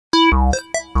Welcome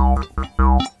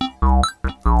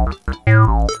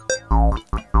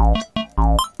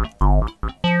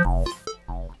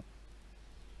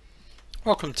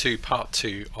to part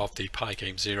 2 of the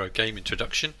PyGame Zero game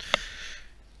introduction.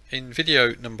 In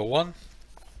video number 1,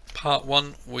 part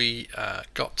 1, we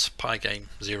got PyGame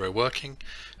Zero working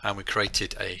and we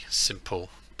created a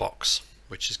simple box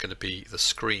which is going to be the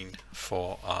screen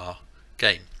for our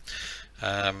game.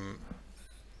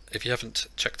 If you haven't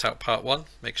checked out part 1,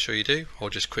 make sure you do, or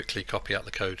just quickly copy out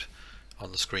the code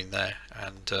on the screen there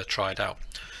and try it out.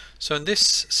 So in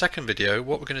this second video,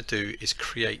 what we're going to do is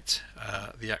create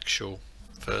the actual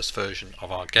first version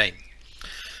of our game.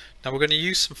 Now we're going to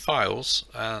use some files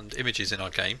and images in our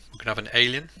game. We're going to have an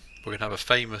alien, we're going to have a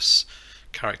famous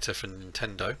character from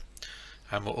Nintendo,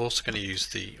 and we're also going to use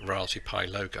the Raspberry Pi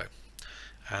logo.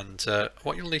 And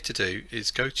what you'll need to do is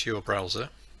go to your browser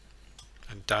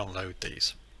and download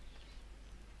these.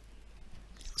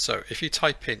 So if you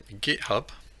type in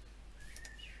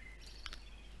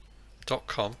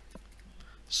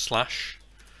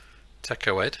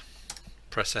github.com/techoed,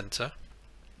 press enter.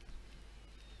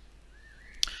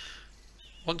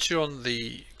 Once you're on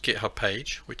the GitHub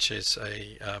page, which is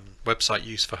a website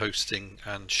used for hosting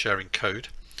and sharing code,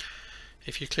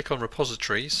 if you click on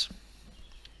repositories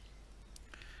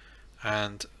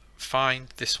and find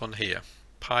this one here,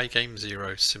 PyGame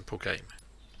Zero simple game,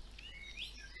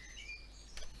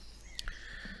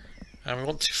 and we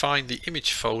want to find the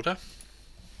image folder,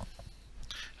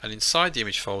 and inside the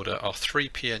image folder are 3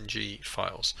 PNG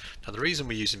files. Now the reason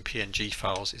we're using PNG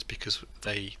files is because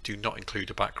they do not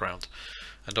include a background,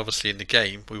 and obviously in the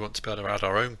game we want to be able to add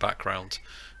our own background,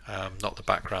 not the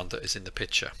background that is in the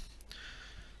picture.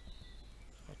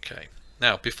 Okay,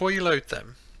 now before you load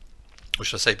them, or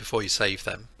should I say before you save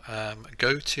them,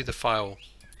 go to the file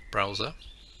browser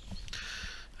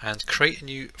and create a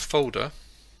new folder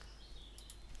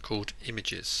called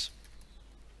images.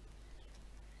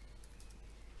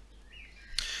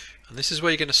 And this is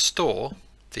where you're going to store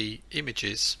the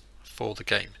images for the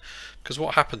game, because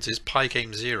what happens is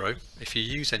PyGame Zero, if you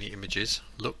use any images,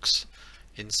 looks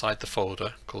inside the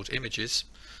folder called images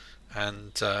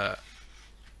and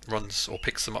runs or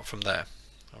picks them up from there.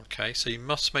 Okay, so you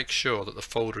must make sure that the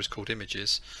folder is called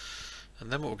images,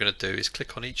 and then what we're going to do is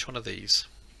click on each one of these,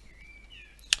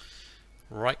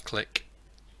 right click,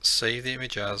 save the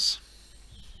image as,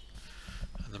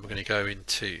 and then we're going to go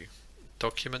into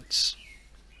documents,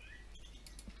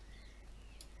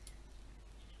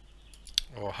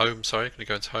 or home, sorry, going to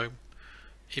go into home,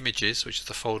 images, which is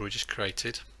the folder we just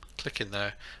created, click in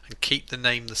there and keep the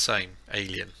name the same,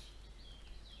 alien.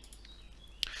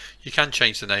 You can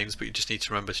change the names, but you just need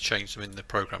to remember to change them in the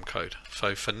program code.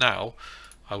 So for now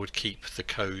I would keep the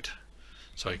code,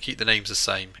 sorry, keep the names the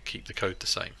same, keep the code the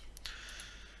same.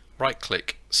 Right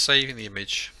click, saving the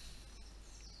image.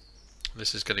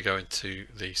 This is going to go into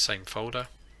the same folder,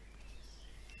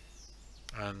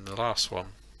 and the last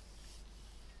one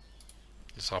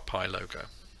is our Pi logo.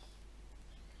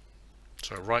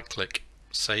 So right click,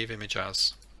 save image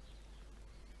as,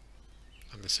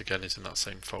 and this again is in that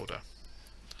same folder.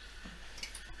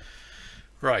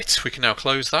 Right, we can now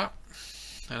close that,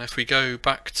 and if we go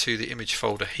back to the image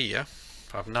folder here,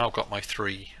 I've now got my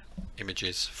 3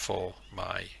 images for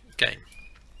my game.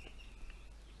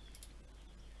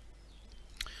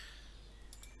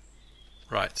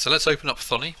 Right, so let's open up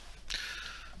Thonny,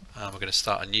 and we're going to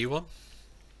start a new one.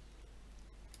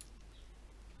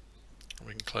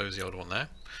 We can close the old one there,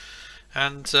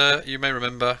 and you may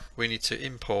remember we need to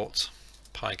import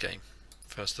PyGame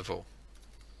first of all.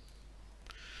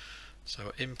 So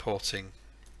we're importing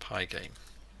PyGame.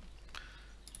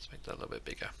 Let's make that a little bit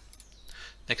bigger.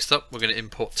 Next up, we're going to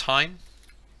import time,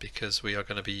 because we are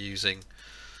going to be using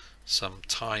some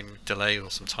time delay or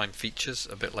some time features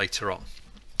a bit later on.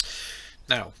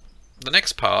 Now the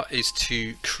next part is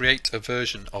to create a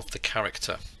version of the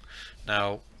character.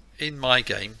 Now in my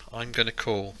game I'm going to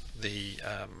call the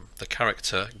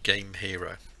character Game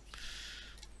Hero.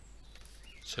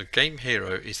 So Game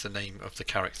Hero is the name of the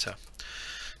character,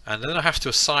 and then I have to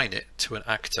assign it to an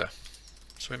actor.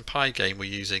 So in PyGame we're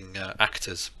using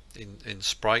actors. In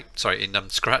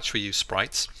Scratch we use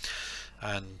sprites,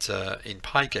 and in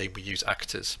PyGame we use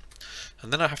actors.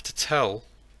 And then I have to tell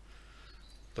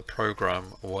the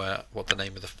program what the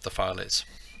name of the file is.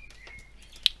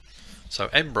 So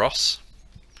Embros,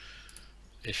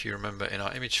 if you remember in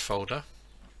our image folder,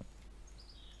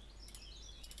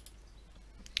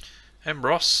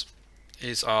 Embros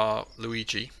is our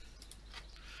Luigi.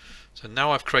 So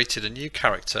now I've created a new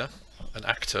character, an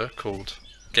actor called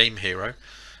Game Hero,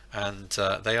 and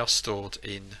they are stored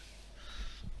in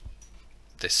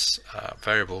this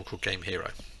variable called Game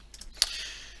Hero.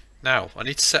 Now I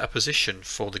need to set a position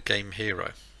for the Game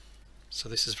Hero. So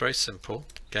this is very simple.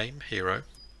 Game Hero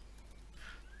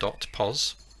dot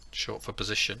pos, short for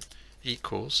position,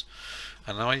 equals,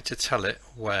 and now I need to tell it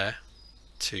where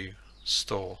to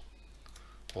store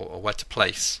or where to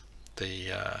place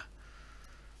the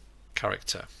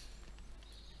character.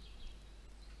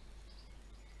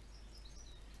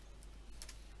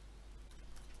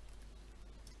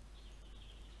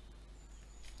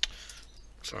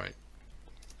 Sorry.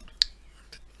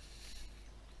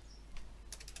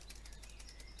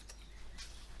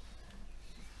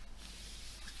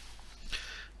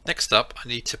 Next up, I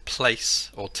need to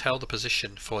place or tell the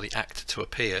position for the actor to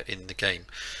appear in the game.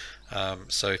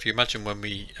 So if you imagine when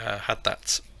we had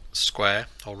that square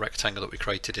or rectangle that we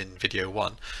created in video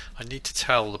 1, I need to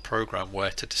tell the program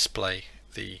where to display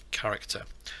the character.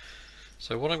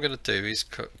 So what I'm going to do is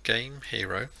Game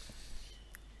Hero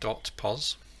dot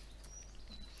pos.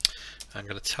 I'm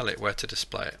going to tell it where to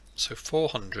display it. So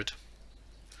 400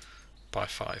 by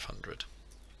 500.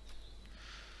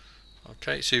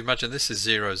 Okay, so you imagine this is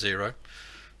 0, 0,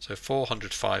 so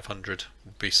 400, 500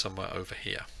 will be somewhere over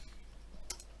here.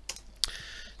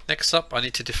 Next up, I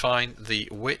need to define the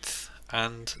width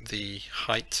and the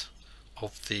height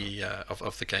of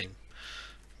the game.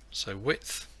 So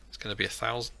width is going to be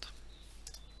 1000,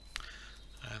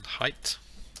 and height.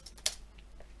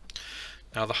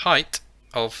 Now the height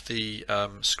of the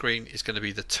screen is going to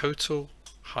be the total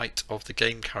height of the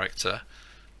game character,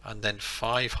 and then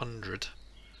 500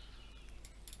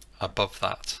 above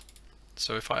that.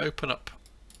 So if I open up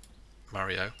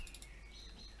Mario,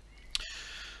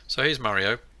 so here's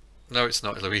Mario. No, it's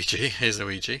not Luigi. Here's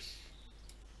Luigi.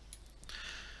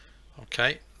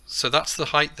 Okay, so that's the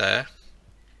height there.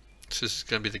 So this is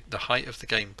going to be the height of the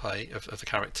gameplay of the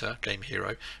character, Game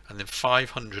Hero, and then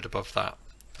 500 above that,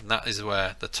 and that is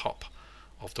where the top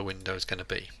of the window is going to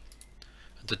be.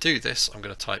 And to do this, I'm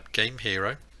going to type Game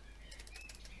Hero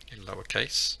in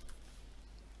lowercase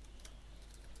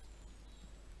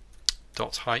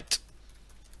dot height,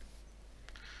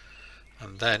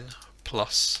 and then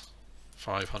plus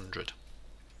 500.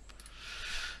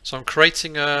 So I'm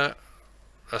creating a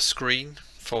screen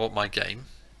for my game.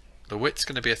 The width's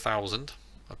going to be 1000,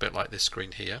 a bit like this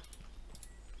screen here.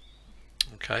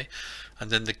 Okay,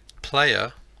 and then the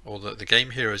player or the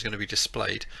game hero is going to be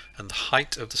displayed, and the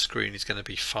height of the screen is going to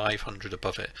be 500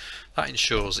 above it. That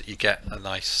ensures that you get a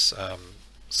nice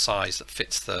size that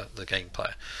fits the game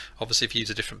player. Obviously if you use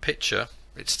a different picture,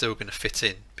 it's still going to fit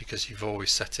in because you've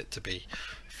always set it to be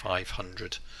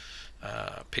 500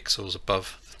 pixels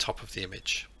above the top of the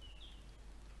image.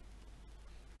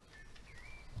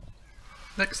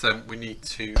 Next then, we need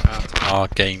to add our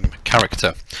game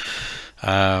character.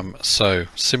 So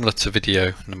similar to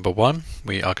video number 1,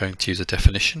 we are going to use a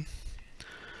definition,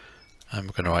 and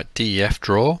we're going to write def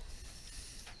draw,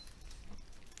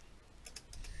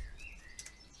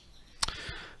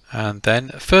 and then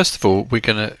first of all we're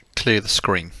going to clear the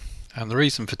screen. And the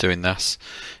reason for doing this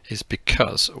is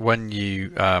because when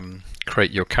you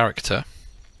create your character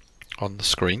on the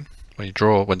screen,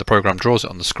 when the program draws it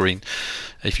on the screen,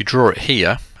 if you draw it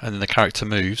here and then the character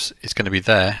moves, it's going to be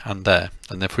there, and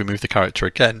if we move the character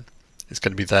again, it's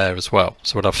going to be there as well.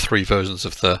 So we'll have 3 versions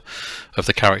of the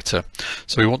character.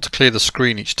 So we want to clear the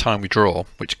screen each time we draw,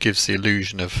 which gives the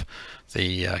illusion of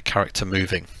the character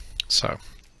moving. So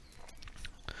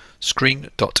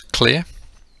screen.clear,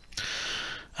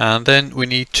 and then we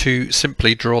need to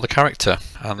simply draw the character,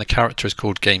 and the character is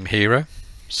called Game Hero.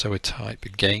 So we type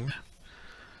game.hero,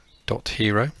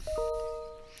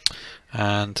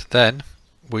 and then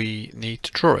we need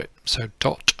to draw it. So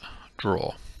dot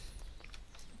draw,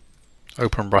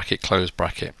 open bracket, close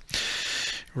bracket.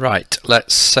 Right,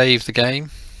 let's save the game.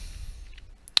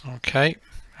 Okay,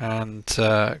 and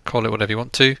call it whatever you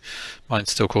want to.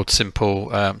 Mine's still called simple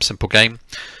game,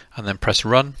 and then press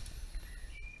run.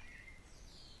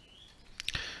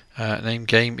 Name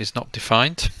game is not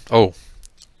defined. Oh,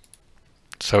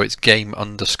 so it's game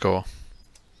underscore.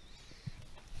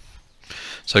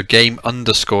 So game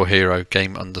underscore hero,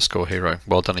 game underscore hero.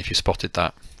 Well done if you spotted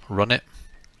that. Run it,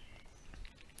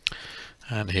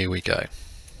 and here we go.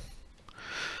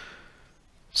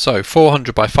 So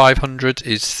 400 by 500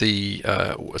 is the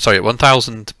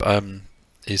 1000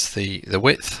 is the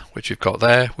width, which we've got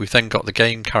there. We've then got the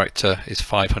game character is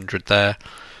 500 there.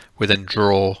 We then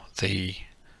draw the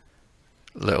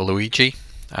little Luigi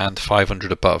and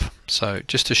 500 above. So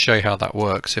just to show you how that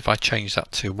works, if I change that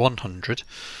to 100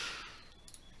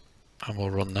 and we'll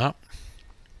run that,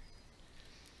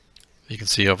 you can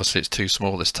see obviously it's too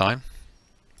small this time,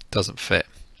 doesn't fit.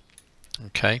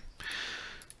 Okay,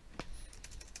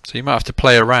 So you might have to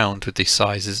play around with these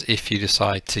sizes if you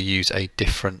decide to use a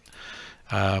different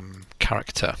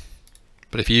character.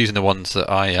 But if you're using the ones that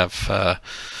I have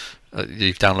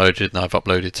you've downloaded and I've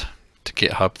uploaded to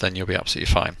GitHub, then you'll be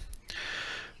absolutely fine.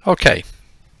 Okay,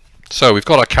 so we've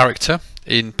got our character.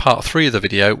 In part 3 of the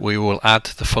video we will add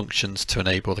the functions to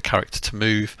enable the character to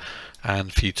move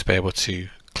and for you to be able to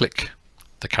click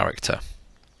the character.